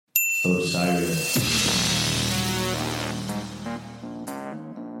Osiris.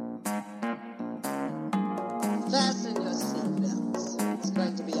 Fasten your seatbelts. It's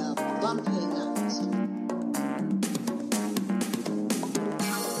going to be a bumpy night.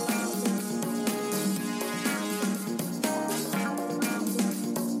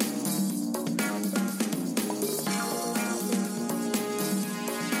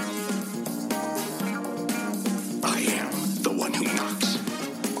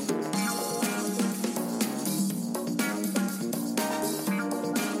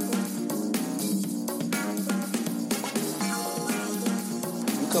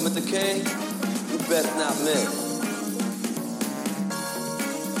 Come at the king, you best not miss.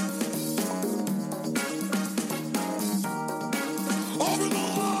 Over the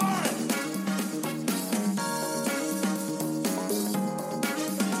line!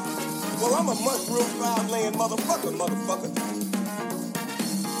 Well, I'm a mushroom five-laying motherfucker.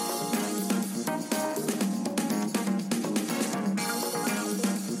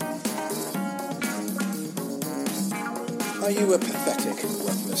 Are you a pathetic,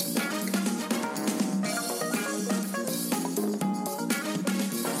 worthless pig?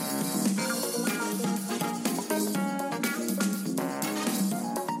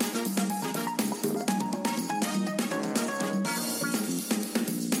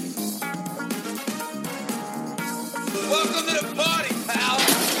 Welcome to the party, pal!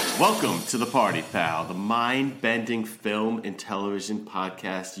 Welcome to the party, pal, the mind-bending film and television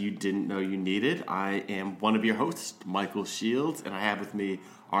podcast you didn't know you needed. I am one of your hosts, Michael Shields, and I have with me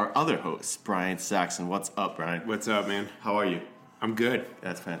our other host, Brian Saxon. What's up, Brian? What's up, man? How are you? I'm good.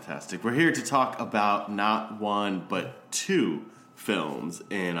 That's fantastic. We're here to talk about not one, but two films.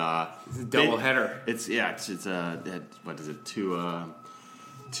 And It's a double header. It's what is it?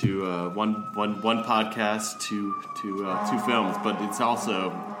 One podcast, two films, but it's also,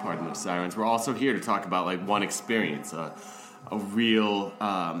 pardon the sirens, we're also here to talk about like one experience, a real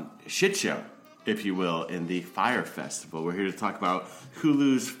shit show, if you will, in the Fyre Festival. We're here to talk about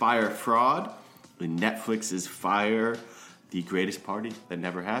Hulu's Fyre Fraud, Netflix's Fyre, the greatest party that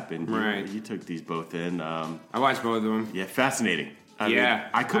never happened. Right. You took these both in. I watched both of them. Yeah, fascinating. I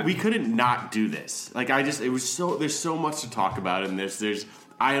Yeah. mean, we couldn't not do this. Like, there's so much to talk about in this.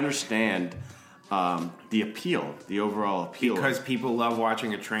 I understand the appeal, the overall appeal. Because people love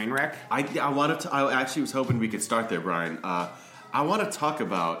watching a train wreck? I actually was hoping we could start there, Brian. I want to talk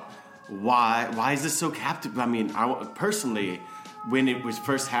about why is this so captive? I mean, personally, when it was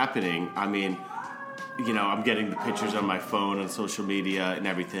first happening, I mean, you know, I'm getting the pictures on my phone and social media and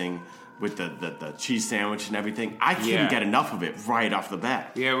everything with the cheese sandwich and everything. I couldn't get enough of it right off the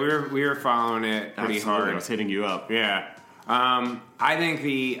bat. Yeah, we were following it pretty Absolutely. hard. I was hitting you up. Yeah. I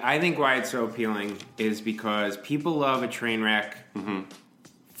think why it's so appealing is because people love a train wreck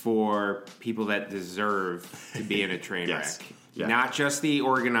for people that deserve to be in a train Yes. wreck. Yeah. Not just the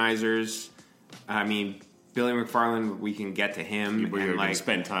organizers. I mean, Billy McFarland, we can get to him. We're and going like to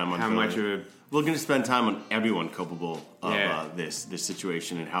spend time on how Billy. much of a... We're going to spend time on everyone culpable of Yeah. this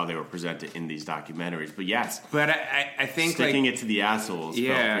situation and how they were presented in these documentaries. But yes, But I think sticking like, it to the assholes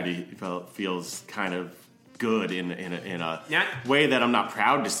Yeah. feels kind of good in a Yeah. way that I'm not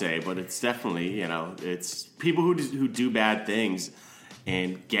proud to say, but it's definitely, you know, it's people who do bad things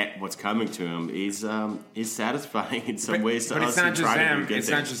and get what's coming to them is satisfying in some ways to but us. it's not who just try to do them. good It's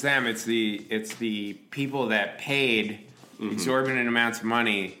not things. just them. It's the people that paid exorbitant amounts of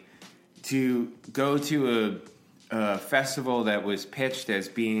money to go to a festival that was pitched as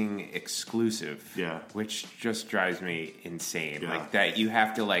being exclusive. Yeah. Which just drives me insane. Yeah. Like that you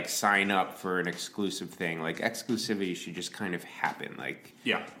have to like sign up for an exclusive thing. Like exclusivity should just kind of happen. Like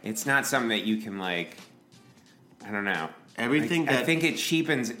Yeah. it's not something that you can like. I don't know. Everything Like, I that- think it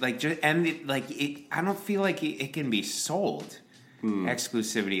cheapens like just and it, like it. I don't feel like it can be sold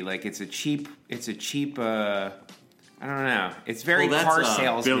exclusivity. Like it's a cheap. I don't know. It's very car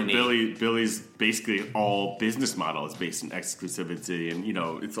salesman-y. Billy's basically all business model is based on exclusivity, and you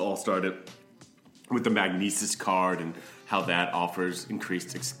know it's all started with the Magnesis card and how that offers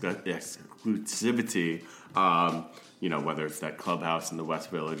increased exclusivity. You know, whether it's that clubhouse in the West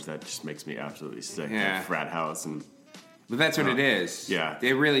Village that just makes me absolutely sick. Yeah. That frat house and But that's what it is. yeah.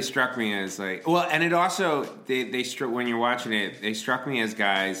 It really struck me as like well, and it also they struck when you're watching it. They struck me as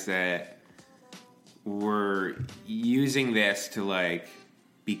guys that were using this to like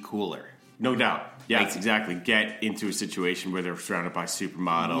be cooler. no doubt. Yes, exactly. Get into a situation where they're surrounded by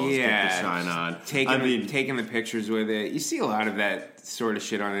supermodels, get the shine on. Taking the pictures with it. You see a lot of that sort of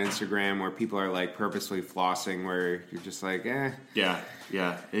shit on Instagram where people are like purposely flossing, where you're just like, eh. Yeah.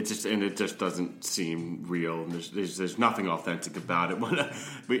 It just doesn't seem real. And there's nothing authentic about it. But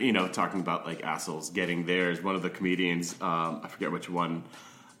talking about like assholes getting theirs. One of the comedians, I forget which one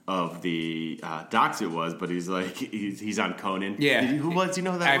of the docs it was, but he's like he's on Conan. Yeah, who was? You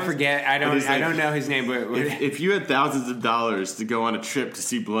know who that was? I forget. I don't know his name. But if you had thousands of dollars to go on a trip to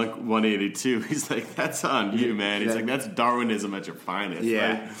see Blink 182, he's like, that's on you, man. He's like, that's Darwinism at your finest.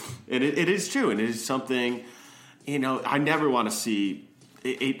 Yeah, right? And it is true, and it is something. I never want to see.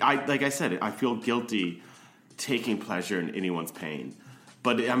 Like I said, I feel guilty taking pleasure in anyone's pain.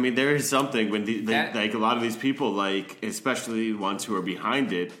 But I mean, there is something when like a lot of these people, like especially the ones who are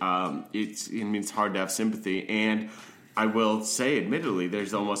behind it. It's hard to have sympathy, and I will say, admittedly,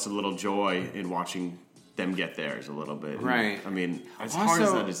 there's almost a little joy in watching them get theirs a little bit. Right. I mean, as also, hard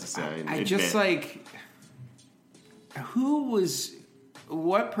as that is to say, I just like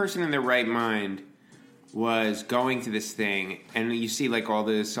what person in their right mind was going to this thing, and you see like all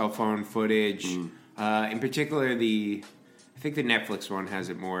the cell phone footage, in particular I think the Netflix one has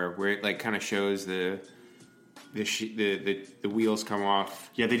it more, where it like kind of shows the wheels come off.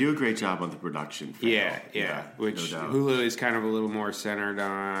 Yeah, they do a great job on the production. Yeah. Which no Hulu is kind of a little more centered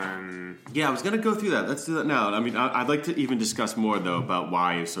on. Yeah, I was going to go through that. Let's do that now. I mean, I'd like to even discuss more though about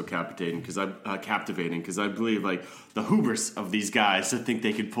why it's so captivating because I believe like the hubris of these guys to think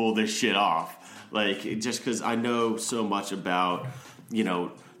they could pull this shit off. Like just because I know so much about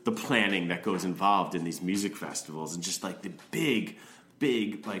the planning that goes involved in these music festivals and just like the big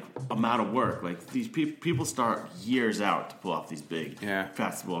like amount of work. Like these people start years out to pull off these big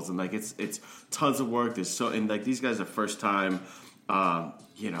festivals, and like it's tons of work. And like these guys are first time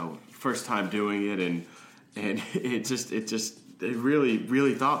doing it, and they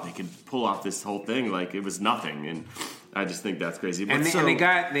really thought they could pull off this whole thing like it was nothing, and I just think that's crazy. But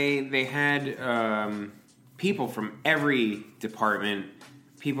they had people from every department.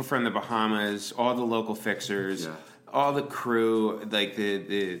 People from the Bahamas, all the local fixers, all the crew, like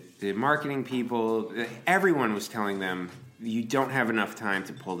the marketing people, everyone was telling them, you don't have enough time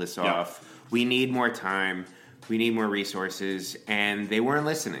to pull this off. We need more time. We need more resources. And they weren't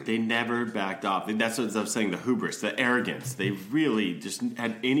listening. They never backed off. And that's what I was saying, the hubris, the arrogance. They really just,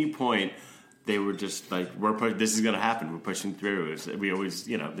 at any point, they were just like, this is going to happen. We're pushing through. We always,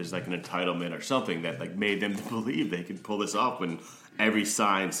 there's like an entitlement or something that like made them believe they could pull this off when every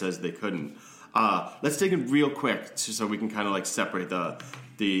sign says they couldn't. Let's take it real quick so we can kind of like separate the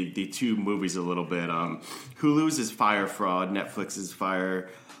two movies a little bit. Hulu's is Fire Fraud. Netflix's Fire,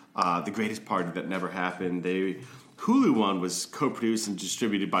 The Greatest Party That Never Happened. Hulu one was co-produced and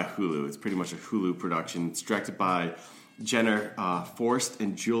distributed by Hulu. It's pretty much a Hulu production. It's directed by Jenna Forst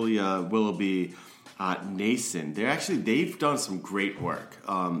and Julia Willoughby Nason. They've done some great work,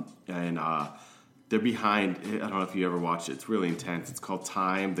 and they're behind. I don't know if you ever watched it. It's really intense. It's called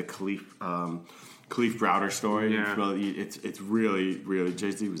Time, the Khalif Browder story. Yeah. It's really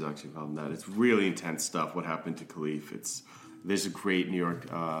Jay-Z was actually involved in that. It's really intense stuff. What happened to Khalif? There's a great New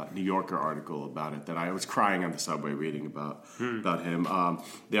Yorker article about it that I was crying on the subway reading about him.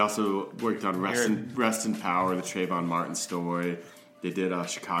 They also worked on Rest in Power, the Trayvon Martin story. They did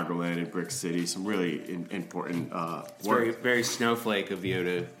Chicagoland and Brick City, some really important work. Very, very snowflake of you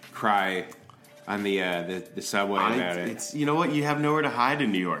to cry on the subway about it. It's you what, you have nowhere to hide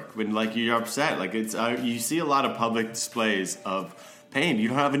in New York when like you're upset. Like it's you see a lot of public displays of pain. You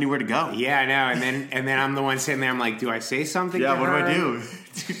don't have anywhere to go. Yeah, I know. And then I'm the one sitting there. I'm like, do I say something? Yeah, to what her? do I do?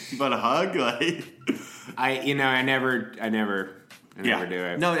 You want a hug? Like, I never do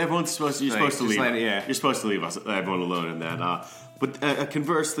it. No, everyone's supposed to. You're supposed to leave. You're supposed to leave everyone alone in that. But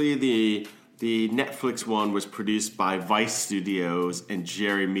conversely, the Netflix one was produced by Vice Studios and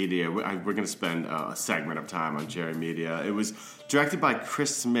Jerry Media. We're going to spend a segment of time on Jerry Media. It was directed by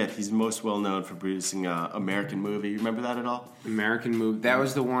Chris Smith. He's most well known for producing American Movie. You remember that at all? American Movie. That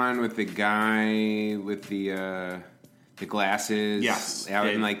was the one with the guy with the glasses. Yes, out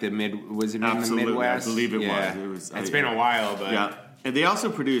in like the Was it in the Midwest? I believe it was. It's been a while, but yeah. And they also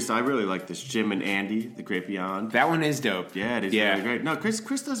produced, I really like this, Jim and Andy, The Great Beyond. That one is dope. Yeah, it is really great. No, Chris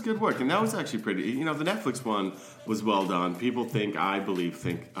does good work, and that was actually pretty. The Netflix one was well done. People think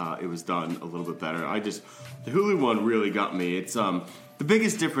it was done a little bit better. The Hulu one really got me. It's the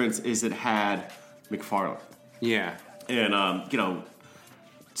biggest difference is it had McFarlane. Yeah. And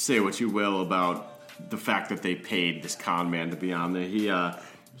say what you will about the fact that they paid this con man to be on there.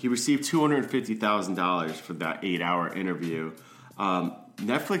 He received $250,000 for that 8-hour interview.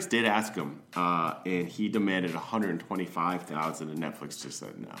 Netflix did ask him, and he demanded $125,000, and Netflix just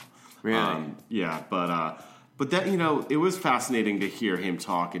said no. Really? Yeah, but that, it was fascinating to hear him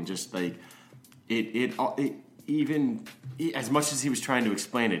talk, and just like it even as much as he was trying to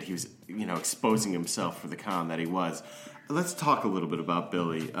explain it, he was exposing himself for the con that he was. Let's talk a little bit about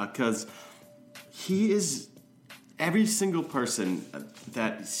Billy, because he is every single person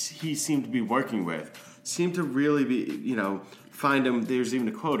that he seemed to be working with seemed to really be find him. There's even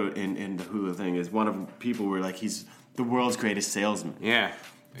a quote in the Hulu thing is one of the people were like, he's the world's greatest salesman. Yeah.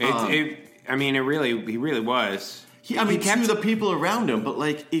 He really was. He kept the people around him, but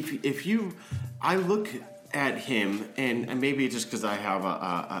like I look at him, and maybe just because I have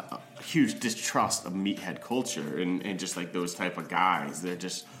a huge distrust of meathead culture and just like those type of guys, they're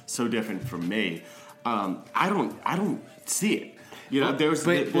just so different from me. I don't see it.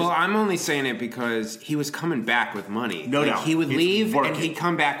 I'm only saying it because he was coming back with money. No doubt. He would leave working. and he'd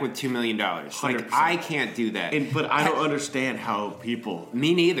come back with $2 million. 100%. Like, I can't do that. But I don't understand how people...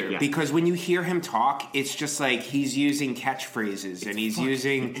 Me neither. Yeah. Because when you hear him talk, it's just like he's using catchphrases and he's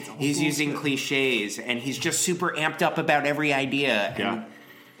using cliches, and he's just super amped up about every idea. Yeah.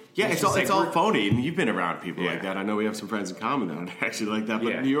 Yeah, it's all phony, and you've been around people like that. I know we have some friends in common that are actually like that.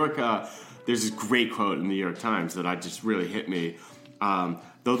 But New York, there's this great quote in the New York Times that just really hit me.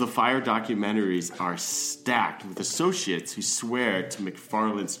 Though the Fire documentaries are stacked with associates who swear to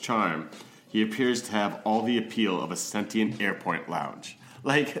McFarlane's charm, he appears to have all the appeal of a sentient airport lounge.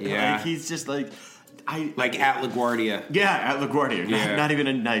 Like he's just like... Like at LaGuardia. Yeah, at LaGuardia. Yeah. Not even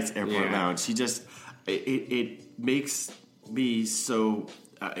a nice airport lounge. He just... It makes me so...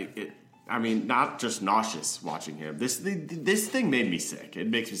 not just nauseous watching him. This thing made me sick. It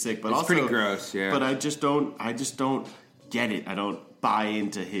makes me sick, but it's also pretty gross. Yeah, but I just don't get it. I don't buy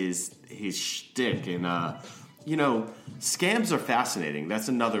into his shtick. And scams are fascinating. That's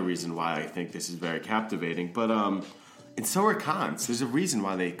another reason why I think this is very captivating. But and so are cons. There's a reason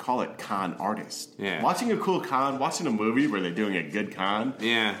why they call it con artist. Yeah. Watching a cool con, watching a movie where they're doing a good con,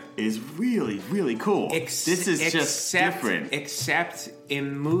 is really, really cool. This is just different. Except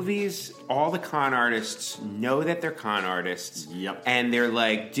in movies, all the con artists know that they're con artists. Yep. And they're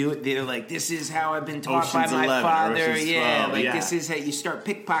like, this is how I've been taught Ocean's by my 11, father. Ocean's 12, This is how you start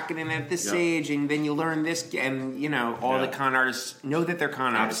pickpocketing at this age, and then you learn this, and all the con artists know that they're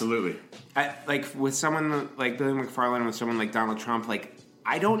con artists. Absolutely. Like with someone like Billy McFarlane, with someone like Donald Trump, like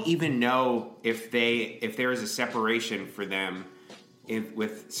I don't even know if there is a separation for them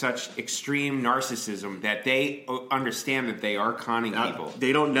with such extreme narcissism that they understand that they are conning people.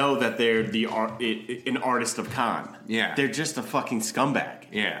 They don't know that they're an artist of con. Yeah, they're just a fucking scumbag.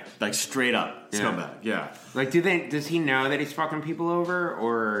 Yeah, like straight up scumbag. Yeah. Like, does he know that he's fucking people over,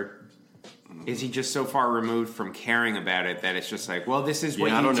 or is he just so far removed from caring about it that it's just like, well, this is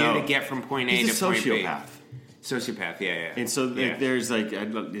what you do to get from point A to point B? Sociopath, yeah. And so there's like,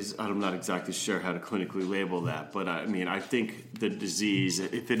 I'm not exactly sure how to clinically label that, but I think the disease,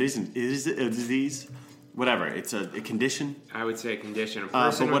 if it isn't, is it a disease? Whatever, it's a condition. I would say a condition.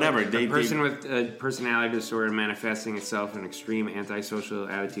 But whatever. A person with a personality disorder manifesting itself in extreme antisocial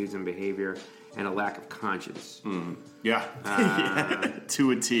attitudes and behavior and a lack of conscience. Yeah.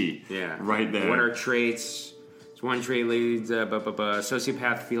 To a T. Yeah. Right there. What are traits? It's one trait leads,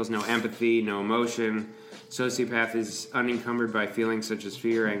 sociopath feels no empathy, no emotion. Sociopath is unencumbered by feelings such as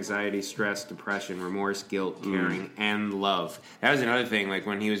fear, anxiety, stress, depression, remorse, guilt, caring, and love. That was another thing, like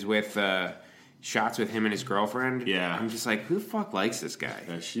when he was with shots with him and his girlfriend. Yeah. I'm just like, who the fuck likes this guy?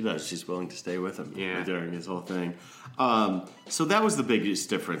 Yeah, she does. She's willing to stay with him during his whole thing. So that was the biggest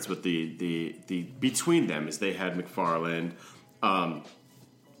difference with the between them, is they had McFarlane,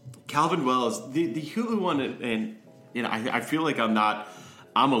 Calvin Wells, the Hulu one, and I feel like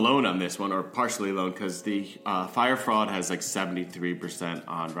I'm alone on this one, or partially alone, because the Fire Fraud has like 73%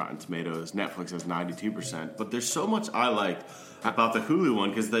 on Rotten Tomatoes. Netflix has 92%. But there's so much I liked about the Hulu one,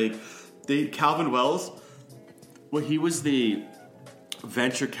 because Calvin Wells, well, he was the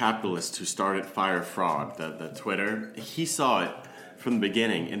venture capitalist who started Fire Fraud, the Twitter. He saw it from the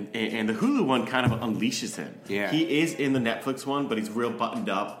beginning, and the Hulu one kind of unleashes him. Yeah. He is in the Netflix one, but he's real buttoned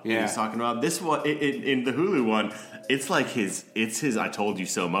up. Yeah. He's talking about this one in the Hulu one. It's like his I told you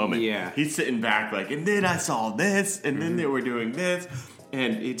so moment. Yeah. He's sitting back like, and then I saw this, and then they were doing this,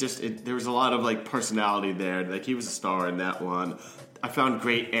 and there was a lot of like personality there. Like, he was a star in that one. I found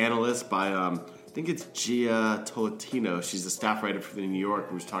great analysts by think it's Gia Tolentino. She's a staff writer for the New York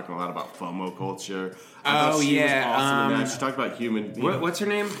who was talking a lot about FOMO culture. I thought she was awesome in that. She talked about human. What's her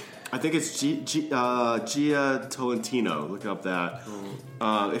name? I think it's Gia Tolentino. Look up that.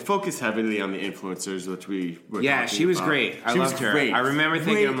 It focused heavily on the influencers, which we were Yeah, talking she was about. great. I loved her. Great. I remember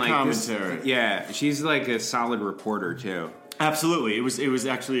thinking, I'm Great like, this, commentary. yeah, she's like a solid reporter too. Absolutely, it was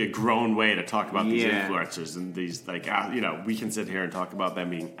actually a grown way to talk about these Yeah. influencers and these we can sit here and talk about them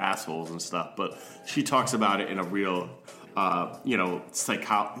being assholes and stuff, but she talks about it in a real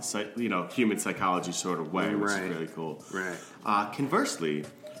human psychology sort of way, which Right. is really cool. Right. Conversely,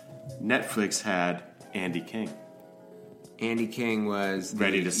 Netflix had Andy King Andy King was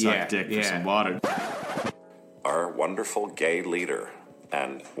ready to suck dick for some water. Our wonderful gay leader,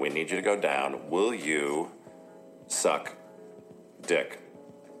 and we need you to go down. Will you suck dick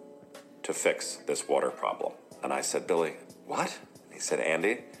to fix this water problem? And I said, Billy, what? He said,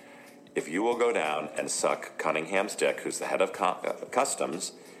 Andy, if you will go down and suck Cunningham's dick, who's the head of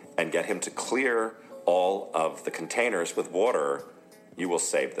customs, and get him to clear all of the containers with water, you will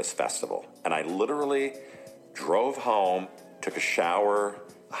save this festival. And I literally drove home, took a shower,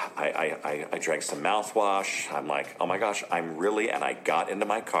 I drank some mouthwash. I'm like, oh my gosh, and I got into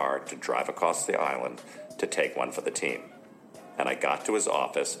my car to drive across the island to take one for the team. And I got to his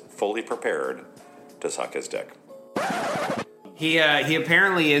office fully prepared to suck his dick. He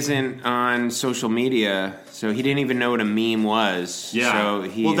apparently isn't on social media, so he didn't even know what a meme was. Yeah. So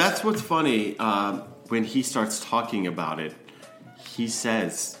Well, that's what's funny. When he starts talking about it, he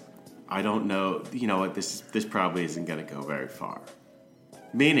says, I don't know, you know what, this probably isn't going to go very far.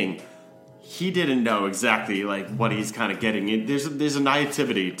 Meaning, he didn't know exactly like what he's kind of getting in. There's a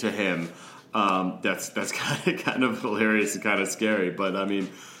naivety to him that's kind of hilarious and kind of scary. But I mean,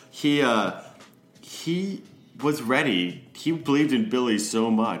 he was ready. He believed in Billy so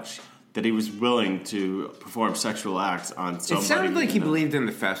much that he was willing to perform sexual acts on somebody. It sounded like he believed in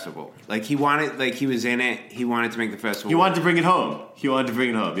the festival. Like he wanted, like he was in it. He wanted to make the festival. He wanted to bring it home.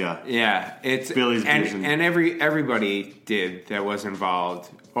 Yeah. Yeah, it's Billy's vision. and everybody did that was involved.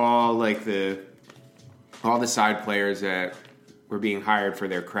 All the side players that were being hired for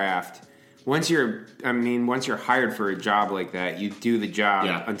their craft. Once you're hired for a job like that, you do the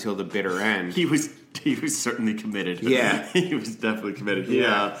job until the bitter end. He was certainly committed. Yeah. He was definitely committed.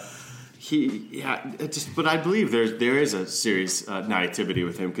 But I believe there is a serious naivety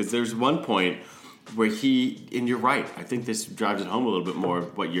with him, because there's one point where and you're right, I think this drives it home a little bit more,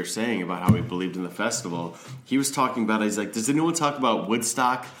 what you're saying about how he believed in the festival. He was talking about, he's like, does anyone talk about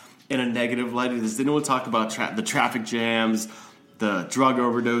Woodstock in a negative light? Does anyone talk about the traffic jams, the drug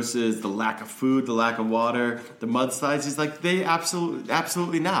overdoses, the lack of food, the lack of water, the mudslides? He's like, they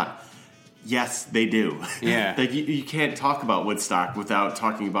absolutely not. Yes, they do. Yeah. Like you can't talk about Woodstock without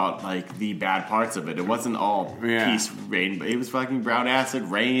talking about like the bad parts of it. It wasn't all peace, rain, but it was fucking brown acid,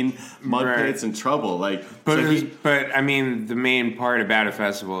 rain, mud pits, and trouble. Like, but I mean, the main part about a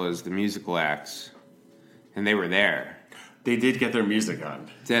festival is the musical acts, and they were there. They did get their music on.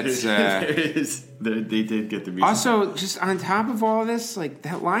 That's they did get the music. Also, just on top of all this, like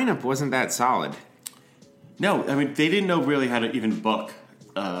that lineup wasn't that solid. No, I mean they didn't know really how to even book.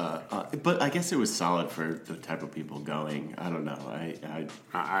 But I guess it was solid for the type of people going. I don't know.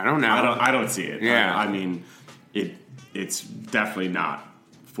 I don't know. I don't see it. Yeah. I mean, it's definitely not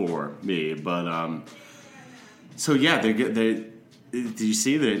for me. But so yeah, did you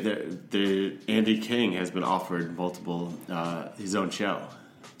see the Andy King has been offered multiple his own show?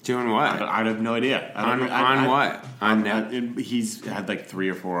 Doing what? I have no idea. On what? He's had like 3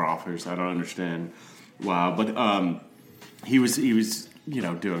 or 4 offers. I don't understand. Wow, but he was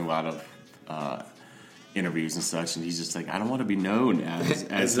doing a lot of interviews and such, and he's just like, I don't want to be known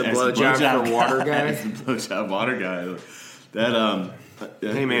as the blowjob for water guy. As the blowjob water guy. That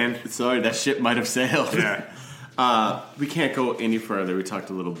hey man, sorry, that ship might have sailed. Yeah. We can't go any further. We talked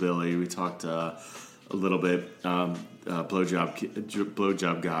a little Billy. We talked a little bit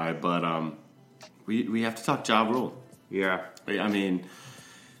blowjob guy, but we have to talk Ja Rule. Yeah. I mean,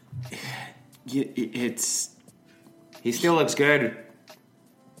 it's. He still looks good.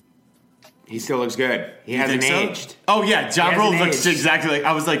 He hasn't aged. Oh yeah, Ja Rule looks aged. exactly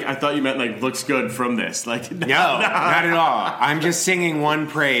like. I thought you meant like looks good from this. Like No, not at all. I'm just singing one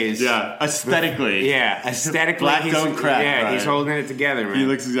praise. Yeah, aesthetically. Aesthetically. Black don't crack. Yeah, right. he's holding it together, man. He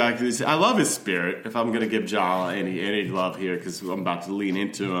looks exactly the same. I love his spirit. If I'm gonna give Ja any love here, because I'm about to lean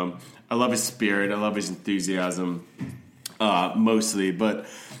into him. I love his spirit. I love his enthusiasm, mostly. But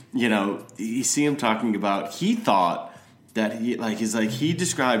you see him talking about. He thought that he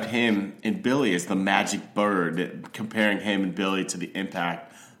described him and Billy as the magic bird, comparing him and Billy to the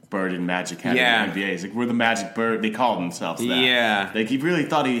impact Bird and Magic had Yeah. in the NBA. He's like, we're the Magic Bird. They called themselves that. Yeah. Like, he really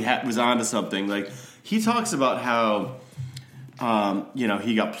thought he was onto something. Like, he talks about how,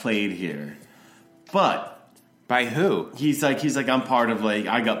 he got played here. But By who? he's like, I'm part of, like,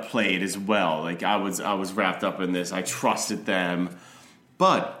 I got played as well. Like, I was wrapped up in this. I trusted them.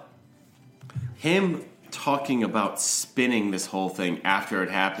 But him talking about spinning this whole thing after it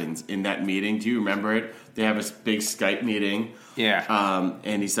happens in that meeting, do you remember it? They have this big Skype meeting. Yeah.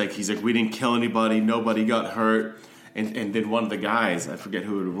 And he's like, we didn't kill anybody. Nobody got hurt. And then one of the guys, I forget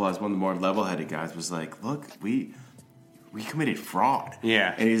who it was, one of the more level-headed guys was like, look, we committed fraud.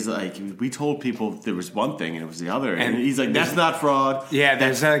 Yeah. And he's like, we told people there was one thing and it was the other. And he's like, that's not fraud. Yeah,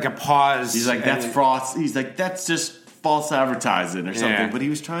 there's like a pause. He's like, that's fraud. He's like, that's just false advertising or something. Yeah. But he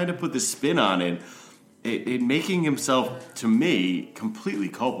was trying to put the spin on it. It making himself, to me, completely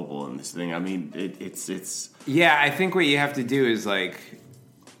culpable in this thing. I mean, it's. Yeah, I think what you have to do is like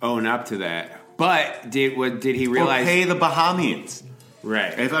own up to that. But did he realize? Or pay the Bahamians.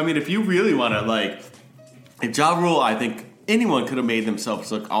 Right. If you really want to, like, if Ja Rule, I think anyone could have made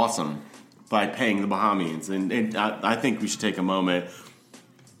themselves look awesome by paying the Bahamians, and I think we should take a moment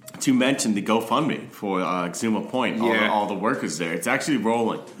to mention the GoFundMe for Exuma Point. All the workers there. It's actually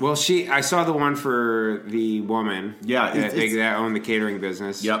rolling. Well, I saw the one for the woman. Yeah, that owned the catering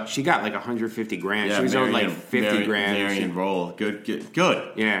business. Yep. She got like $150,000. Yeah, she was owed like $50,000. Marion Roll. Good.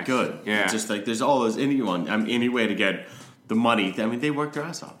 Yeah. Good. Yeah. Just like there's all those any way to get the money. I mean, they work their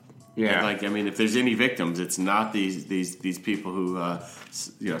ass off. Yeah. Like, I mean, if there's any victims, it's not these people who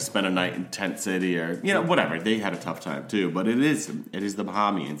spent a night in Tent City or whatever. They had a tough time too. But it is the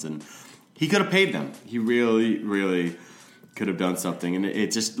Bahamians, and he could have paid them. He really, really could have done something. And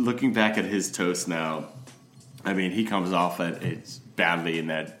it just looking back at his toast now, I mean, he comes off it's badly in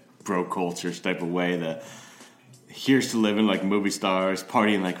that bro culture type of way. The here's to living like movie stars,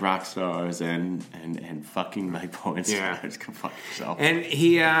 partying like rock stars, and fucking like porn stars. Go fuck yourself. And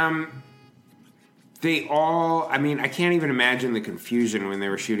he, they all. I mean, I can't even imagine the confusion when they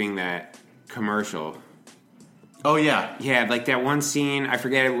were shooting that commercial. Oh yeah, Yeah, like that one scene. I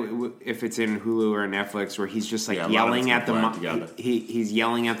forget if it's in Hulu or Netflix, where he's just like yelling at the model. He's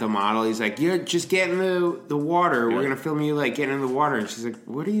yelling at the model. He's like, "You're just get in the water. We're gonna film you like getting in the water." And she's like,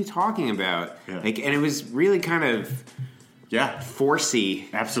 "What are you talking about?" Yeah. Like, and it was really kind of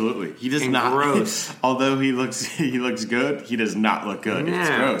forcey. Absolutely. He does and not. Gross. Although he looks good, he does not look good. No.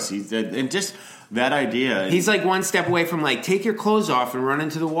 It's gross. And just that idea. He's like one step away from like, take your clothes off and run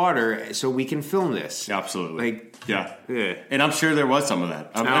into the water so we can film this. Absolutely. Like, yeah. Yeah. And I'm sure there was some of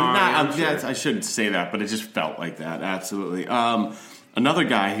that. I'm sure. I shouldn't say that, but it just felt like that. Absolutely. Another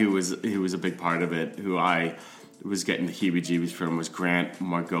guy who was a big part of it, who I was getting the heebie-jeebies from, was Grant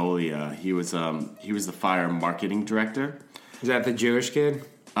Margolin. He was the fire marketing director. Is that the Jewish kid?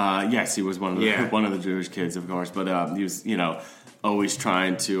 Yes, he was one of the Jewish kids, of course. But he was, always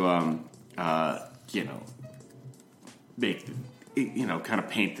trying to, make, kind of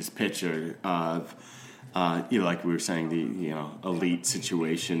paint this picture of, like we were saying, the elite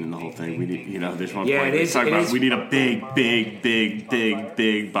situation and the whole thing. We need, there's one point we talk about we need a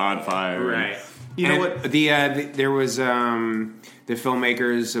big bonfire. Right. You know what? There was the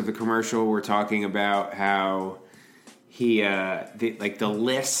filmmakers of the commercial were talking about how he the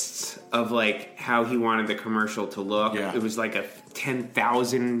lists of like how he wanted the commercial to look. Yeah. It was like a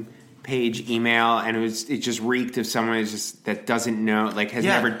 10,000 page email, and it just reeked of someone that doesn't know, like has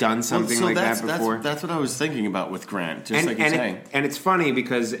never done something like that before. That's what I was thinking about with Grant, just like you're saying. And it's funny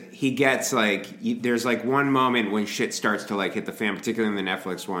because he gets there's like one moment when shit starts to like hit the fan, particularly in the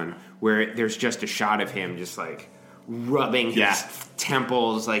Netflix one, where there's just a shot of him just like rubbing his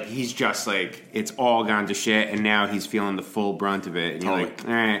temples, like he's just like it's all gone to shit, and now he's feeling the full brunt of it. And you're like,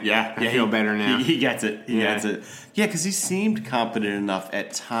 all right, I feel better now. He gets it. He gets it. Yeah, because he seemed competent enough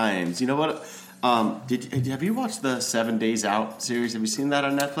at times. You know what? Have you watched the 7 Days Out series? Have you seen that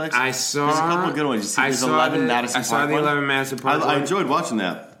on Netflix? I saw. There's a couple of good ones. You see, there's 11 Madison Park. I saw the 11 Madison Park. I enjoyed watching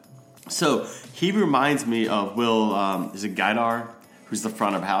that. So he reminds me of Will. Is it Gaidar, who's the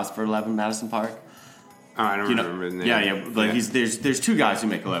front of house for 11 Madison Park? Oh, I don't remember the name. Yeah. Like there's two guys who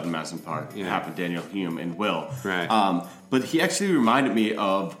make 11 Madison Park. Yeah. Happen, Daniel Hume and Will. Right. But he actually reminded me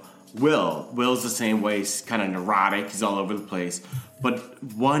of Will. Will's the same way. He's kind of neurotic. He's all over the place. But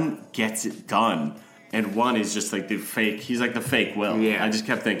one gets it done, and one is just like the fake. He's like the fake Will. Yeah. I just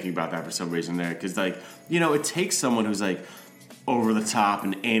kept thinking about that for some reason there, because it takes someone who's like over the top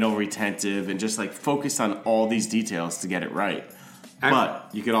and anal retentive and just like focused on all these details to get it right. But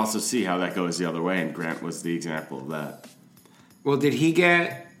you could also see how that goes the other way, and Grant was the example of that. Well, did he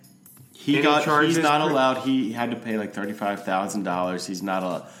get He's charges not allowed. He had to pay like $35,000. He's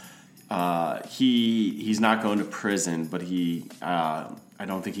not he's not going to prison, but I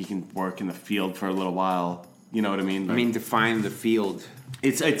don't think he can work in the field for a little while. You know what I mean? I mean, define the field.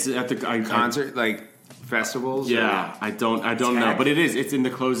 It's at the Concert, like festivals? Yeah, I don't know, but it's in the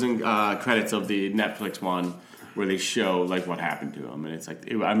closing credits of the Netflix one where they show like what happened to him, and it's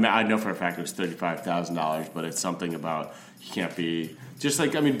like I know for a fact it was $35,000, but it's something about he can't be just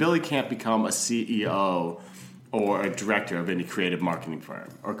like Billy can't become a CEO or a director of any creative marketing firm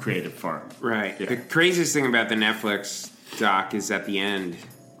or creative firm. Right. Yeah. The craziest thing about the Netflix doc is at the end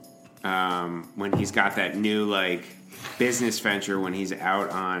when he's got that new like business venture when he's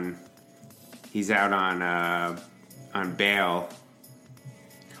out on bail.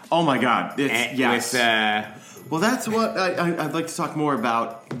 Oh my God! Yes. With, well, that's what I'd like to talk more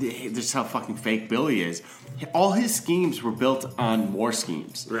about. Just how fucking fake Billy is. All his schemes were built on more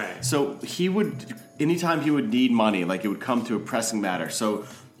schemes. Right. So anytime he would need money, like it would come to a pressing matter. So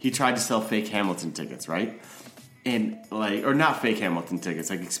he tried to sell fake Hamilton tickets, right? And or not fake Hamilton tickets,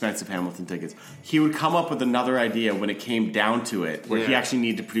 like expensive Hamilton tickets. He would come up with another idea when it came down to it, where he actually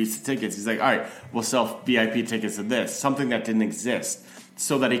needed to produce the tickets. He's like, all right, we'll sell VIP tickets to this, something that didn't exist,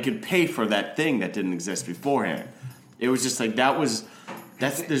 so that he could pay for that thing that didn't exist beforehand. It was just like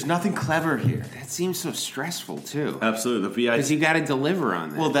there's nothing clever here. that seems so stressful too. Absolutely, the VIP. Because you got to deliver on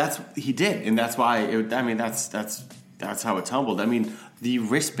that. Well, he did, and that's why. That's how it tumbled. I mean, the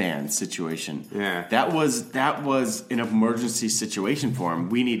wristband situation. Yeah. That was an emergency situation for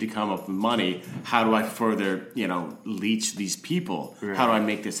him. We need to come up with money. How do I further, leech these people? Right. How do I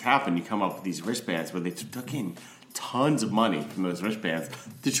make this happen? You come up with these wristbands where they took in tons of money from those wristbands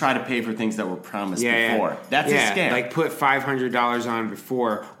to try to pay for things that were promised before. That's a scam. Like put $500 on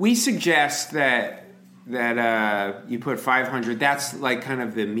before. We suggest that you put $500. That's like kind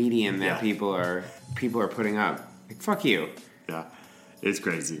of the median that people are putting up. Like, fuck you. Yeah, it's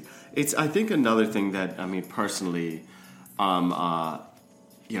crazy. I think another thing that personally,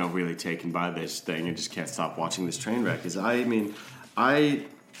 really taken by this thing and just can't stop watching this train wreck is I've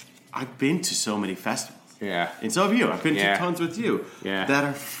been to so many festivals. Yeah. And so have you. I've been to tons with you. Yeah. That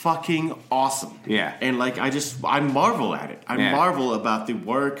are fucking awesome. Yeah. And I marvel at it. I marvel about the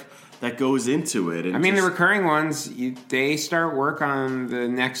work that goes into it. And the recurring ones, they start work on the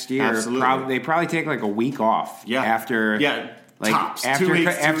next year. Absolutely. They probably take like a week off. Yeah. After. Yeah. Like tops. after 2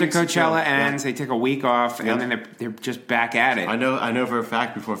 weeks, after 2 weeks Coachella ago. ends, they take a week off, and then they're just back at it. I know for a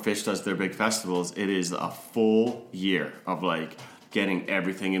fact before Phish does their big festivals, it is a full year of getting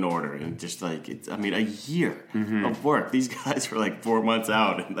everything in order, and just it's a year of work. These guys were 4 months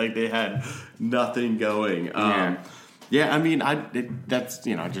out, and they had nothing going. I just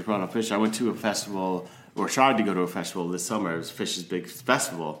brought up Phish. I went to a festival, or tried to go to a festival this summer. It was Phish's big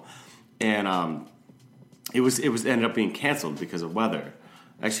festival, and it was ended up being canceled because of weather.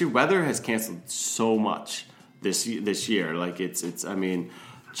 Actually, weather has canceled so much this year.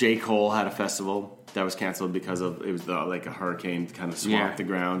 J. Cole had a festival that was canceled because of it was a hurricane kind of swamped the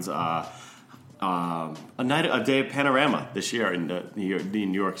grounds. A day of Panorama this year in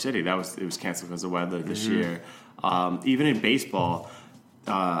New York City. It was canceled because of weather this year. Even in baseball,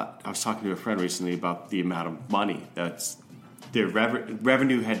 I was talking to a friend recently about the amount of money their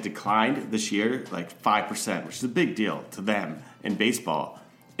revenue had declined this year 5%, which is a big deal to them in baseball,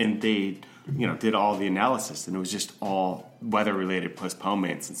 and they did all the analysis, and it was just all weather related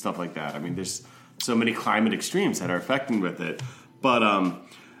postponements and stuff like that. There's so many climate extremes that are affecting with it. But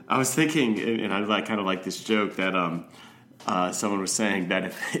I was thinking, and I kind of like this joke that someone was saying that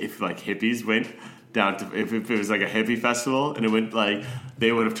if hippies went down to if it was a hippie festival and it went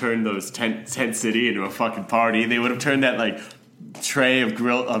they would have turned those tent city into a fucking party. They would have turned that tray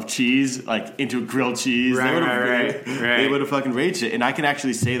of cheese into a grilled cheese. Right. They would have fucking raged it. And I can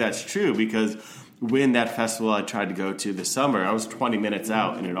actually say that's true because when that festival I tried to go to this summer, I was 20 minutes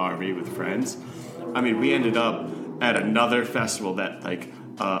out in an RV with friends. We ended up at another festival that a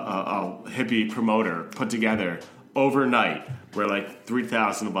hippie promoter put together overnight, where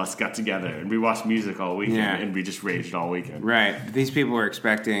 3,000 of us got together and we watched music all weekend and we just raged all weekend. Right. These people were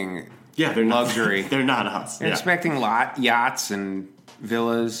expecting they're luxury. They're not us. They're expecting yachts and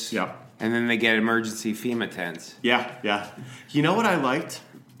villas. Yeah. And then they get emergency FEMA tents. Yeah. You know what I liked,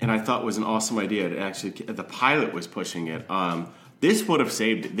 and I thought was an awesome idea. The pilot was pushing it. This would have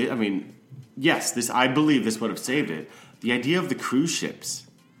saved it. I believe this would have saved it. The idea of the cruise ships.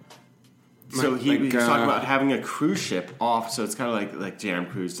 So he was talking about having a cruise ship off, so it's kind of like Jam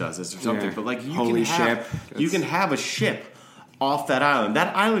Cruise does this or something. Yeah. But you Holy can ship. You can have a ship off that island.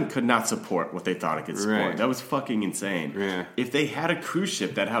 That island could not support what they thought it could support. Right. That was fucking insane. Yeah. If they had a cruise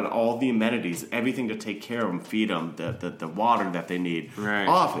ship that had all the amenities, everything to take care of them, feed them, the water that they need, right.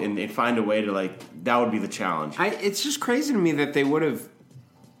 off, and they find a way to, like, that would be the challenge. It's just crazy to me that they would have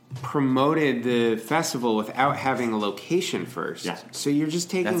promoted the festival without having a location first. Yeah. So you're just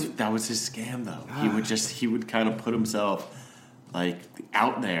taking... That was his scam, though. He would kind of put himself, like,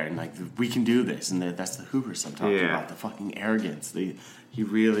 out there and, like, we can do this. And that's the hubris I'm talking about, the fucking arrogance. He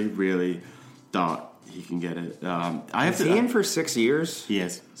really, really thought he can get it. Is he in for 6 years? He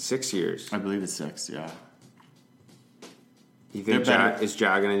is. 6 years. I believe it's 6, yeah. You think is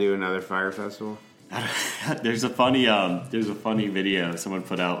Ja going to do another Fire Festival? There's a funny video someone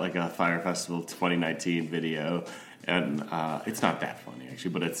put out, like a Fire Festival 2019 video, and it's not that funny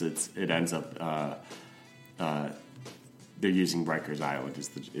actually, but it ends up they're using Rikers Island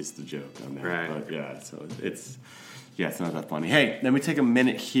is the joke on there, right? But yeah, so it's not that funny. Hey, let me take a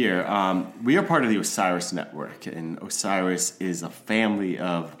minute here. We are part of the Osiris Network, and Osiris is a family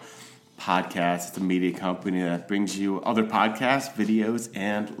of podcasts. It's a media company that brings you other podcasts, videos,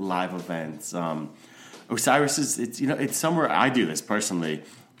 and live events. Osiris it's somewhere. I do this personally.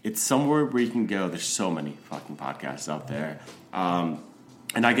 It's somewhere where you can go. There's so many fucking podcasts out there.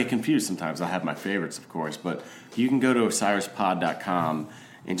 And I get confused sometimes. I have my favorites, of course, but you can go to osirispod.com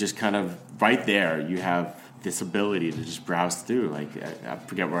and just kind of right there you have this ability to just browse through. Like, I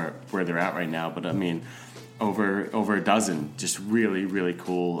forget where they're at right now, but I mean, over a dozen just really, really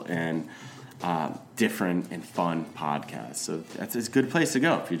cool and different and fun podcasts. So that's a good place to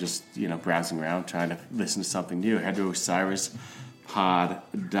go if you're just, browsing around trying to listen to something new. Head to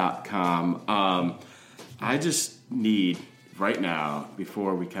osirispod.com. I just need right now,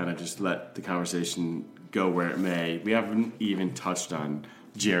 before we kind of just let the conversation go where it may, we haven't even touched on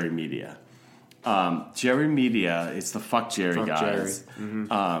Jerry Media. Jerry Media, it's the Fuck Jerry guys. Jerry.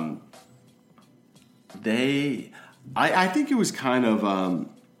 Mm-hmm. I think it was kind of,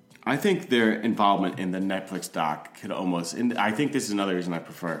 I think their involvement in the Netflix doc could almost, and I think this is another reason I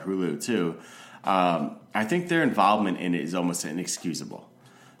prefer Hulu too. I think their involvement in it is almost inexcusable.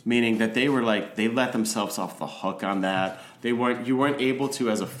 Meaning that they let themselves off the hook on that. You weren't able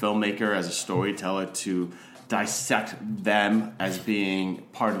to, as a filmmaker, as a storyteller, to dissect them as being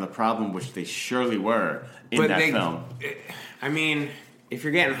part of the problem, which they surely were in that film. I mean, if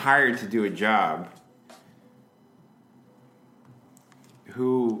you're getting hired to do a job,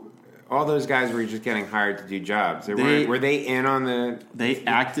 all those guys were just getting hired to do jobs. Were they in on the?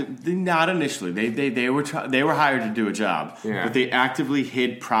 Not initially. They were hired to do a job, but they actively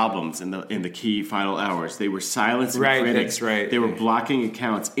hid problems in the key final hours. They were silencing critics. That's right. They were blocking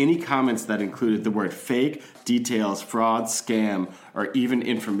accounts. Any comments that included the word fake, details, fraud, scam, or even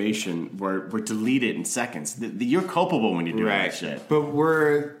information were deleted in seconds. You're culpable when you do that shit.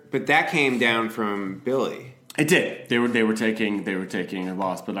 But that came down from Billy. It did. They were taking a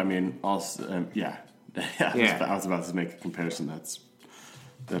loss, but I mean, also, I was about to make a comparison that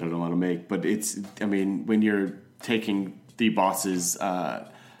I don't want to make, but when you're taking the boss's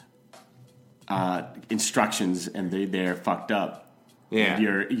instructions and they're fucked up. Yeah,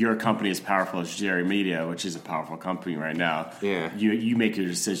 your company as powerful as Jerry Media, which is a powerful company right now. Yeah, you make your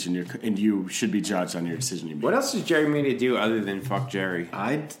decision, and you should be judged on your decision you make. What else does Jerry Media do other than fuck Jerry?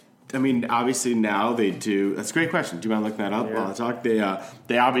 I mean, obviously now they do. That's a great question. Do you mind looking that up while I talk? They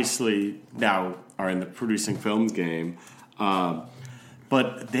obviously now are in the producing films game,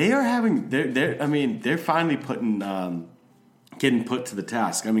 but they are having. They're finally getting put to the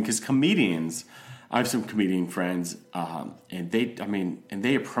task. I mean, because comedians, I have some comedian friends, and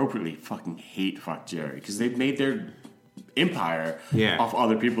they appropriately fucking hate Fuck Jerry because they've made their empire off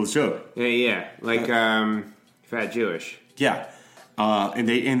other people's joke. Yeah, like Fat Jewish. Yeah. And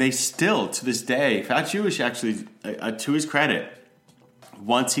they still, to this day, Fat Jewish actually, to his credit,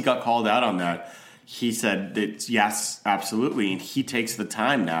 once he got called out on that, he said that yes, absolutely, and he takes the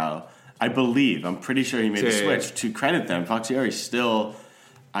time now. I'm pretty sure he made the switch to credit them. Fat Jerry still,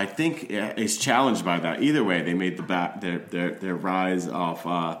 I think, is challenged by that. Either way, they made their rise off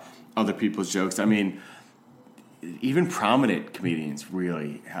other people's jokes. I mean, even prominent comedians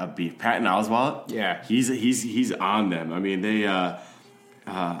really have beef. Patton Oswalt, he's on them. I mean,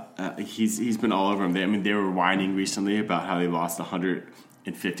 he's been all over them. They were whining recently about how they lost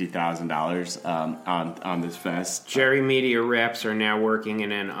 $150,000 on this fest. Jerry Media reps are now working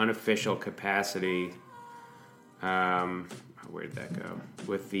in an unofficial capacity. Where did that go?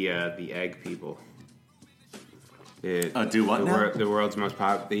 With the egg people. Do what now? The world's most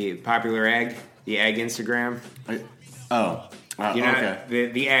popular egg. The egg Instagram. Okay.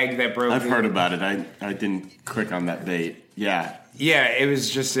 The egg that broke. I've heard about it. I didn't click on that bait. Yeah. Yeah, it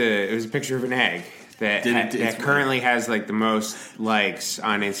was a picture of an egg that currently has like the most likes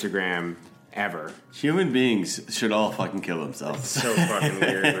on Instagram ever. Human beings should all fucking kill themselves. So fucking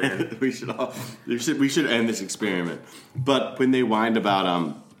weird, man. we should end this experiment. But when they whined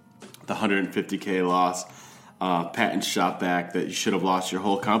about the $150K loss, patent shot back that you should have lost your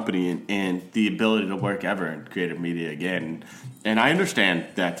whole company and the ability to work ever in creative media again. And I understand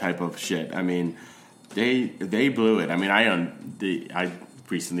that type of shit. I mean, they blew it. I mean, I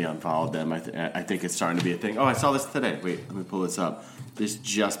recently unfollowed them. I think it's starting to be a thing. Oh, I saw this today. Wait, let me pull this up. This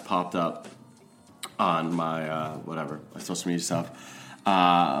just popped up on my my social media stuff.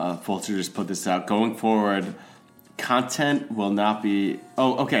 Fulcher just put this out. Going forward, content will not be.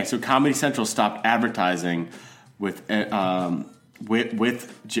 Oh, okay. So Comedy Central stopped advertising with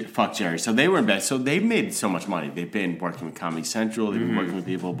Fuck Jerry. So they were in bed. So they've made so much money. They've been working with Comedy Central. They've been working with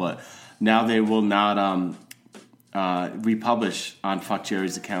people, but now they will not republish on Fuck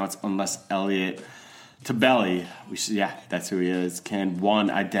Jerry's accounts unless Elliot Tabelli, that's who he is, can 1,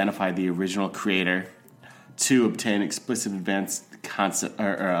 identify the original creator, 2, obtain explicit advance consent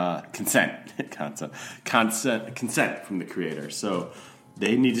from the creator. So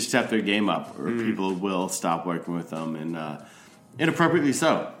they need to step their game up, or people will stop working with them, and inappropriately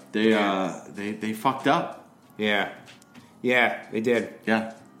so. They fucked up. Yeah, they did.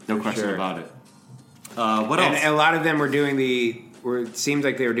 Yeah, no For question sure. about it. What else? And a lot of them were doing it seems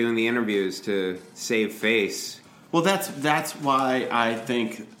like they were doing the interviews to save face. Well, that's why I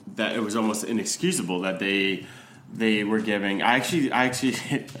think that it was almost inexcusable that they were giving. I actually, I'm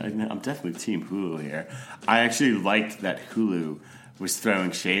definitely Team Hulu here. I actually liked that Hulu was throwing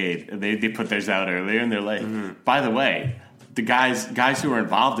shade. They put theirs out earlier, and they're like, by the way, the guys who are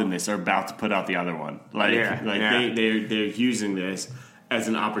involved in this are about to put out the other one. They're using this as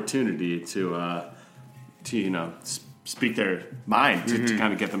an opportunity to speak their mind to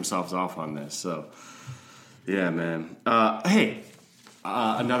kind of get themselves off on this. So, yeah, man. Hey,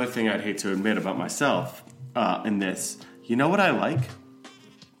 another thing I'd hate to admit about myself in this, you know what I like,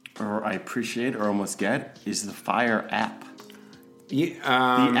 or I appreciate, or almost get, is the Fire app. The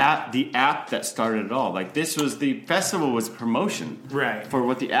app that started it all. Like, the festival was promotion, right, for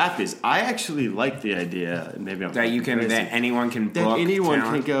what the app is. I actually like the idea, and maybe I'm that anyone can book, that anyone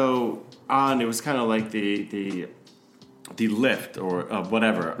talent. can go on. It was kind of like the lift or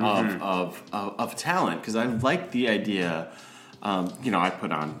whatever of talent, because I like the idea. I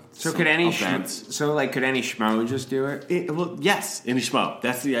put on. So could any events. could any schmo just do it? Well, yes, any schmo.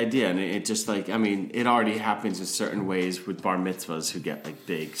 That's the idea, and it just it already happens in certain ways with bar mitzvahs who get like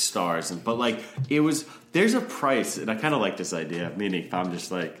big stars, but there's a price, and I kind of like this idea. Meaning, if I'm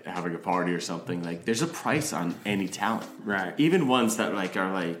just like having a party or something, like there's a price on any talent, right? Even ones that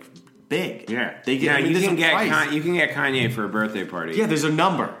are big. Yeah, they get. you can get Kanye for a birthday party. Yeah, there's a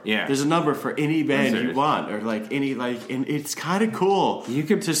number. Yeah, there's a number for any band you want, or and it's kind of cool. You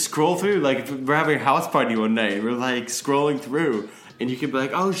could just scroll through. If we're having a house party one night, we're scrolling through, and you could be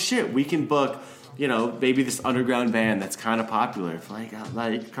like, oh shit, we can book. Maybe this underground band that's kind of popular for a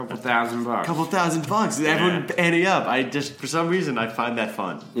couple $1,000. Couple $1,000. Everyone ante up. For some reason, I find that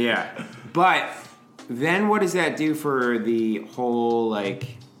fun. Yeah, but then what does that do for the whole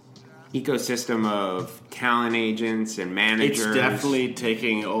ecosystem of talent agents and managers? It's definitely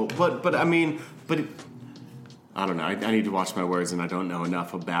taking. But I don't know. I need to watch my words, and I don't know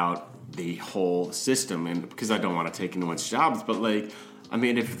enough about the whole system, and because I don't want to take anyone's jobs. But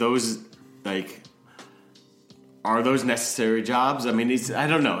if those are those necessary jobs? I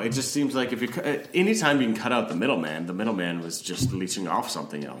don't know. It just seems like anytime you can cut out the middleman was just leeching off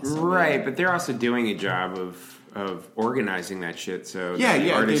something else. Right, but they're also doing a job of organizing that shit. So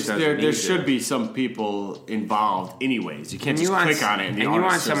there should be some people involved anyways. You can't just click on it and you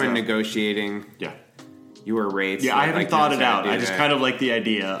want someone negotiating your rates. Yeah, I haven't thought it out. I just kind of like the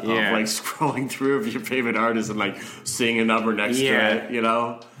idea of scrolling through of your favorite artist and seeing a number next to it,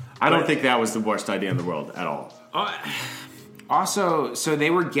 I don't think that was the worst idea in the world at all. Also, so they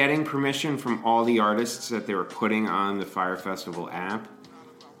were getting permission from all the artists that they were putting on the Fire Festival app.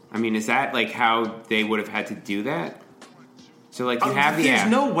 Is that how they would have had to do that? So you have the app. There's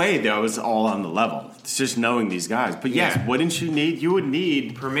no way that was all on the level. It's just knowing these guys. But yes, wouldn't you need? You would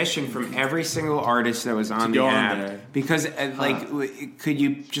need permission from every single artist that was on the app. Because could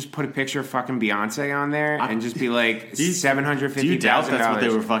you just put a picture of fucking Beyonce on there and just be $750,000? Do you doubt that's what they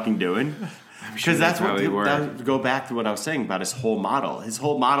were fucking doing? Because that's what were. Go back to what I was saying about his whole model. His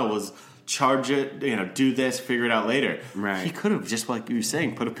whole model was charge it, do this, figure it out later. Right. He could have, just like you were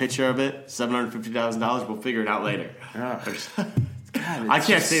saying, put a picture of it, $750,000, we'll figure it out later. God, God, I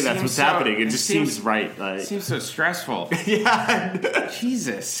can't say that's what's happening. It just seems right. Like, It seems so stressful. yeah,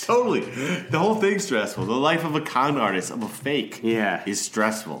 Jesus. totally. The whole thing's stressful. The life of a con artist, of a fake, is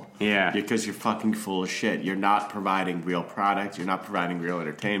stressful. Yeah. Because you're fucking full of shit. You're not providing real product. You're not providing real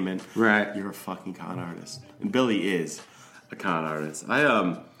entertainment. Right. You're a fucking con artist. And Billy is a con artist.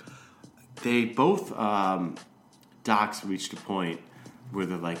 They both, docs reached a point where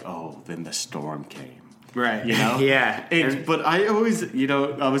they're like, oh, then the storm came. Right. You know? Yeah. But I always,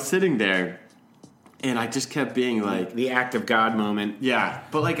 I was sitting there and I just kept being like, The act of God moment. yeah.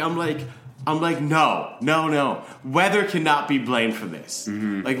 But like, I'm like, no. Weather cannot be blamed for this.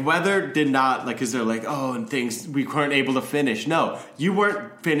 Mm-hmm. Like, weather did not, like, because they're like, oh, and things, we weren't able to finish. No, you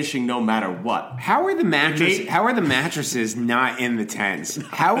weren't finishing no matter what. How are the mattresses not in the tents?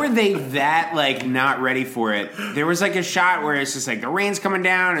 How are they that like not ready for it? There was like a shot where it's just like the rain's coming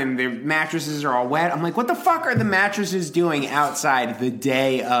down and the mattresses are all wet. I'm like, what the fuck are the mattresses doing outside the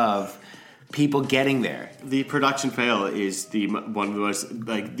day of people getting there? The production fail is one of the most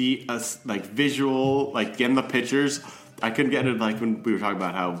like visual, like getting the pictures. I couldn't get it, like when we were talking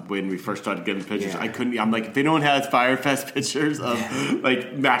about how when we first started getting pictures, Yeah. I couldn't. I'm like, if anyone has Firefest pictures of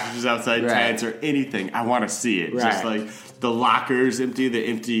like mattresses outside tents or anything, I want to see it. Right. Just like the lockers empty, the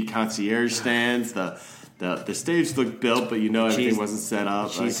empty concierge stands, the stage looked built, but everything wasn't set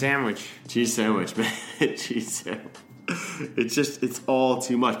up. Cheese sandwich, man. Cheese sandwich. It's all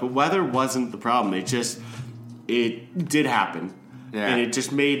too much. But weather wasn't the problem. It did happen. Yeah. And it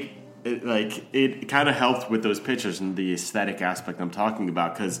just made it kind of helped with those pictures and the aesthetic aspect I'm talking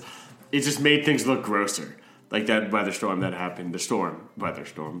about, because it just made things look grosser. Like that weather storm that happened, the storm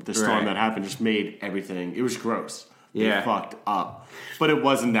that happened just made everything, it was gross. Yeah. It fucked up. But it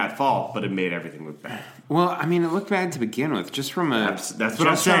wasn't that fault, but it made everything look bad. Well, I mean, it looked bad to begin with, just from a That's what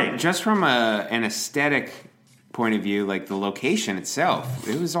I'm saying. Just from an aesthetic point of view, like the location itself,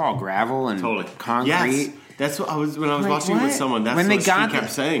 it was all gravel and concrete. Yes. That's what I was when I was Like, watching it with what? someone. That's When what they she got kept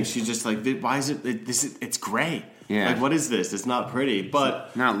saying. She's just like, "Why is it? It's gray. Yeah. Like, what is this? It's not pretty."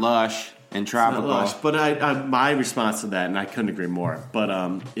 But Not lush and tropical. not lush. But I my response to that, and I couldn't agree more.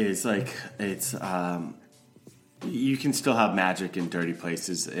 But is like it's you can still have magic in dirty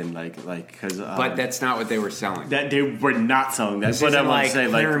places and like because But that's not what they were selling. that they were not selling that. This But I isn't want like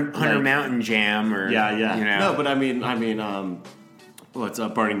to say Hunter Mountain Jam or yeah. No, but I mean, well, it's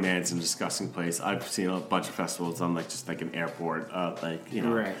Burning Man's a disgusting place. I've seen a bunch of festivals on like just like an airport,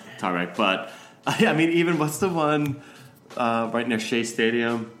 Right. Tarmac. But I mean, even what's the one right near Shea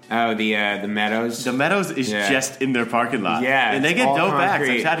Stadium? Oh, the Meadows. The Meadows is just in their parking lot. Yeah, and they it's get all dope acts.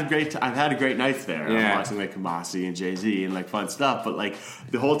 concrete. I've had a great night there. Yeah. I'm watching like Kamasi and Jay-Z and like fun stuff. But like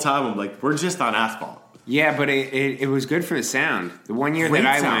the whole time, I'm like, we're just on asphalt. Yeah, but it was good for the sound. The one year Great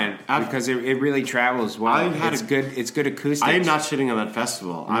that I sound. went, because it really travels well. It's good acoustics. I am not shitting on that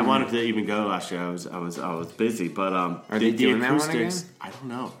festival. I wanted to even go last year. I was busy, but Are they doing that one again? I don't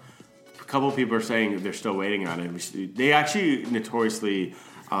know. A couple of people are saying they're still waiting on it. They actually notoriously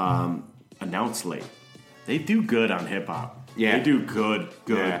announce late. They do good on hip hop. Yeah. They do good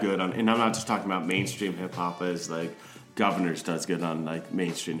Yeah. on. And I'm not just talking about mainstream hip hop as like Governors does good on like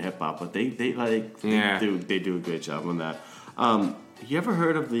mainstream hip hop, but they do a good job on that. You ever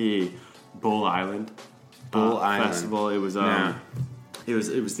heard of the Bull Island? Island Festival? It was No. it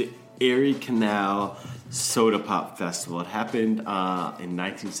was the Erie Canal Soda Pop Festival. It happened in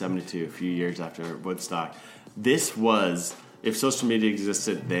 1972, a few years after Woodstock. This was, if social media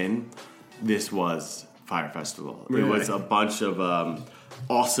existed then, this was Fire Festival. Really? It was a bunch of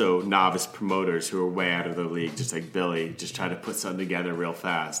also novice promoters who are way out of their league, just like Billy, just trying to put something together real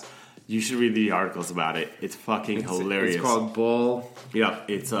fast. You should read the articles about it. It's fucking hilarious. It's called Bull. Yep,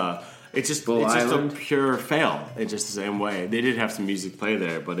 it's just Bull it's just a Island? pure fail. It's just the same way. They did have some music play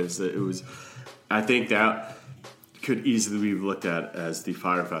there, but it was. I think that could easily be looked at as the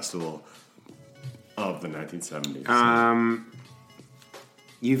Fire Festival of the 1970s.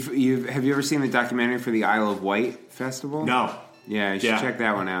 Have you ever seen the documentary for the Isle of Wight Festival? No. Yeah, you should check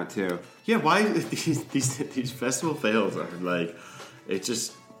that one out too. Yeah, why these festival fails are like it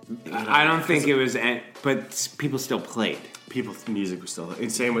just. I don't think it was, but people still played. People's music was still,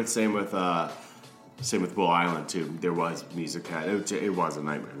 and same with Bull Island too. There was music. It was a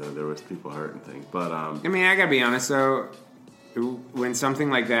nightmare though. There was people hurt and things. But I mean, I gotta be honest though. When something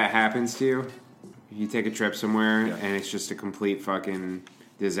like that happens to you, you take a trip somewhere and it's just a complete fucking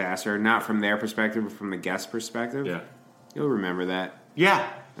disaster. Not from their perspective, but from the guest perspective. yeah, You'll remember that. yeah.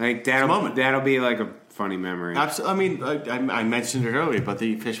 Like moment. that'll be like a funny memory. Absolutely. I mean, I mentioned it earlier, but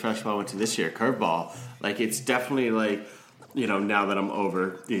the Fish Festival I went to this year, Curveball, like it's definitely like, now that I'm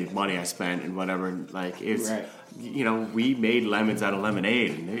over the money I spent and whatever, like it's Right. we made lemons out of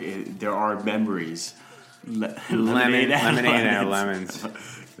lemonade, and there are memories. Lemonade out of lemons.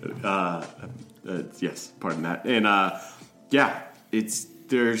 Yes, pardon that. And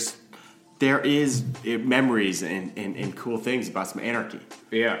there is memories and cool things about some anarchy.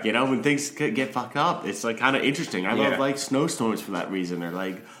 Yeah. When things get fucked up, it's like kind of interesting. I love like snowstorms for that reason, or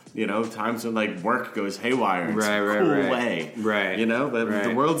like times when like work goes haywire in some cool way. Right.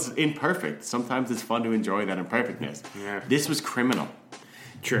 The world's imperfect. Sometimes it's fun to enjoy that imperfectness. Yeah. This was criminal.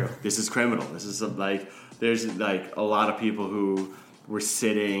 True. This is criminal. This is there's like a lot of people who were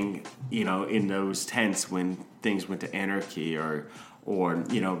sitting, in those tents when things went to anarchy or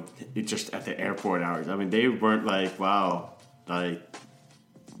it just at the airport hours. I mean, they weren't like, wow, like,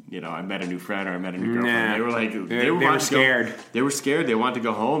 I met a new friend or I met a new girlfriend. Nah. They were like, they were scared. They were scared. They wanted to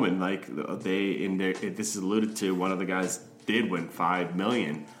go home, and like this is alluded to. One of the guys did win $5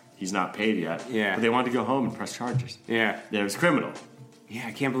 million. He's not paid yet. Yeah. But they wanted to go home and press charges. Yeah. It was criminal. Yeah,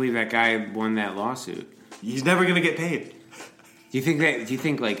 I can't believe that guy won that lawsuit. He's never gonna get paid. Do you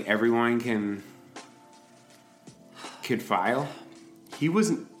think like everyone could file? He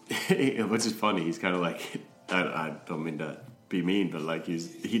wasn't. Which is funny. He's kind of like. I don't mean to be mean, but like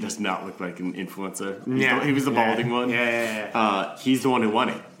he does not look like an influencer. He was the balding one. Yeah. He's the one who won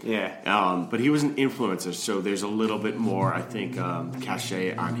it. Yeah. But he was an influencer, so there's a little bit more, I think,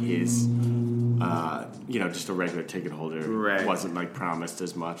 cachet on his. Just a regular ticket holder. Right. Wasn't like promised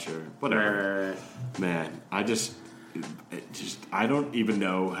as much or whatever. Right. Man, I don't even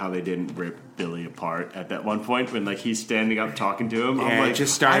know how they didn't rip Billy apart at that one point when like he's standing up talking to him. Yeah, I'm like, it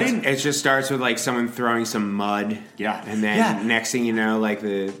just starts with like someone throwing some mud. Yeah. And then next thing you know, like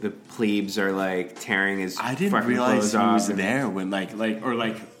the plebes are like tearing his I didn't fucking realize clothes he off was and- there when like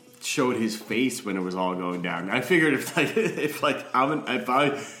showed his face when it was all going down. I figured if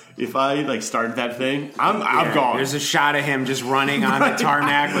I like started that thing, I'm gone. There's a shot of him just running on the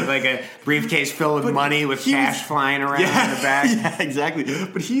tarmac with like a briefcase filled with money with cash flying around in the back. Yeah, exactly.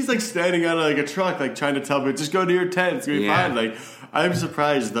 But he's like standing on like a truck, like trying to tell me, just go to your tent, it's gonna be fine. Like, I'm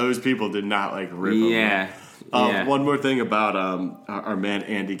surprised those people did not like rip him. Yeah. One more thing about our man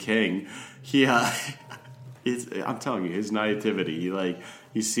Andy King. He I'm telling you, his naivety.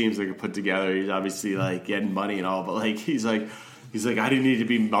 He seems like a put together. He's obviously like getting money and all, but like he's like I didn't need to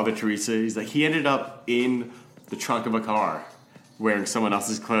be Mother Teresa. He's like he ended up in the trunk of a car wearing someone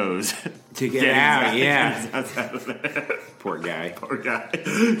else's clothes to get out. Out of there. Poor guy.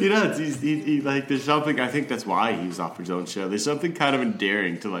 He like there's something. I think that's why he was off his own show. There's something kind of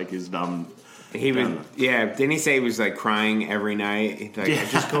endearing to like his dumb. He was, didn't he say he was like crying every night? Like,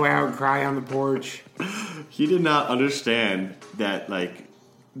 just go out and cry on the porch. He did not understand that, like,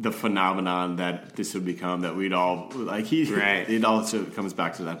 the phenomenon that this would become, that we'd all, like, it also comes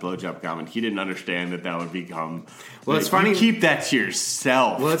back to that blowjob comment. He didn't understand that would become, well, it's funny. You keep that to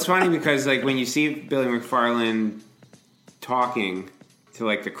yourself. Well, it's funny because, like, when you see Billy McFarland talking to,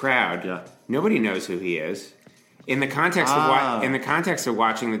 like, the crowd, nobody knows who he is. In the context of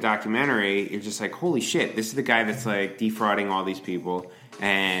watching the documentary, you're just like, holy shit, this is the guy that's like defrauding all these people,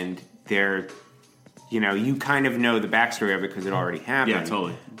 and they're, you kind of know the backstory of it because it already happened. Yeah,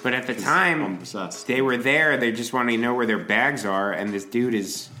 totally. But at the time, they were there. They just want to know where their bags are, and this dude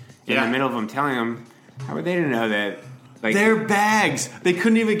is in the middle of them telling them, how are they to know that? Like, their bags. They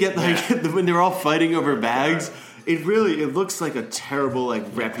couldn't even get when they were all fighting over bags. It looks like a terrible like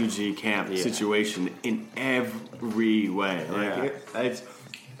refugee camp situation in every way. Like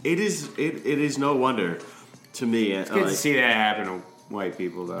it is no wonder to me. It's good to see that happen to white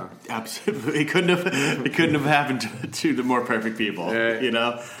people, though. Absolutely, it couldn't have happened to the more perfect people.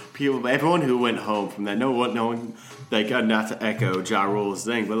 People, everyone who went home from that. No one, like not to echo Ja Rule's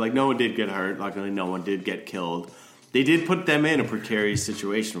thing, but like no one did get hurt. Luckily, no one did get killed. They did put them in a precarious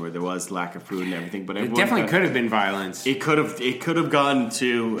situation where there was lack of food and everything, but it definitely could have been violence. It could have gone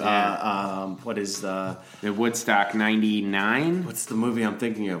to what is the Woodstock '99? What's the movie I'm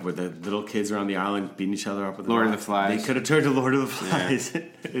thinking of where the little kids are on the island beating each other up with Lord of the Flies? They could have turned to Lord of the Flies.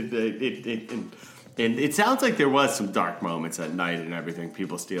 Yeah. And it sounds like there was some dark moments at night and everything,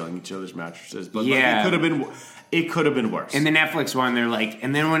 people stealing each other's mattresses, but it could have been. It could have been worse. In the Netflix one, they're like,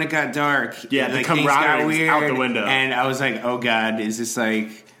 and then when it got dark, the like, camaraderie was out the window. And I was like, oh God, is this like,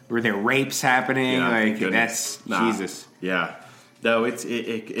 were there rapes happening? Yeah, like, that's Jesus. Yeah. No, it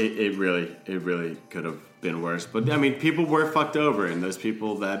really could have been worse. But I mean, people were fucked over, and those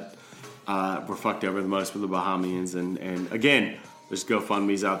people that were fucked over the most were the Bahamians. And again, there's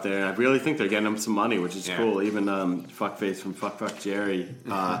GoFundMe's out there, and I really think they're getting them some money, which is cool. Even Fuckface from Fuck Jerry.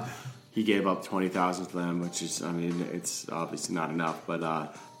 He gave up $20,000 to them, which is, I mean, it's obviously not enough, but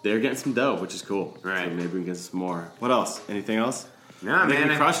they're getting some dough, which is cool. Right. So maybe we can get some more. What else? Anything else? Nah, I think man,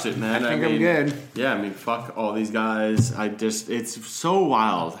 we crushed it, man. I think I'm mean, good. Yeah, I mean, fuck all these guys. It's so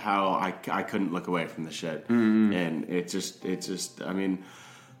wild how I couldn't look away from the shit. Mm-hmm. And it just, I mean,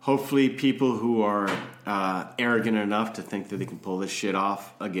 hopefully people who are arrogant enough to think that they can pull this shit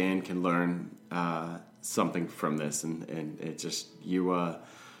off again can learn something from this. And it just,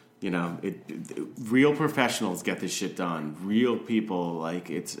 real professionals get this shit done. Real people, like,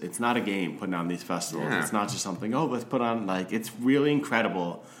 it's not a game putting on these festivals. Yeah. It's not just something, let's put on, like, it's really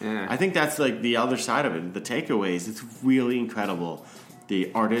incredible. Yeah. I think that's, like, the other side of it. The takeaways, it's really incredible.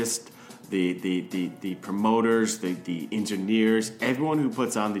 The artists, the promoters, the engineers, everyone who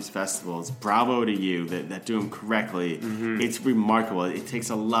puts on these festivals, bravo to you that do them correctly. Mm-hmm. It's remarkable. It takes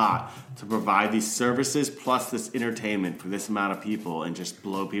a lot to provide these services plus this entertainment for this amount of people and just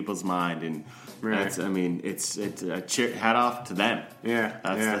blow people's mind. And it's a hat off to them. Yeah.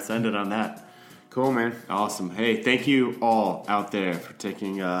 Let's end it on that. Cool, man. Awesome. Hey, thank you all out there for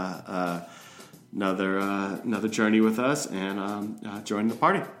taking another journey with us and joining the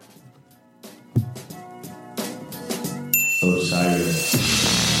party. Osiris.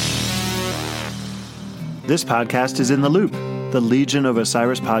 This podcast is in the Loop, the Legion of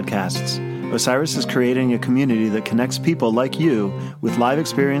Osiris podcasts. Osiris is creating a community that connects people like you with live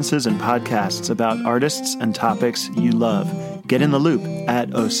experiences and podcasts about artists and topics you love. Get in the loop at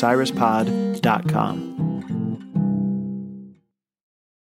osirispod.com.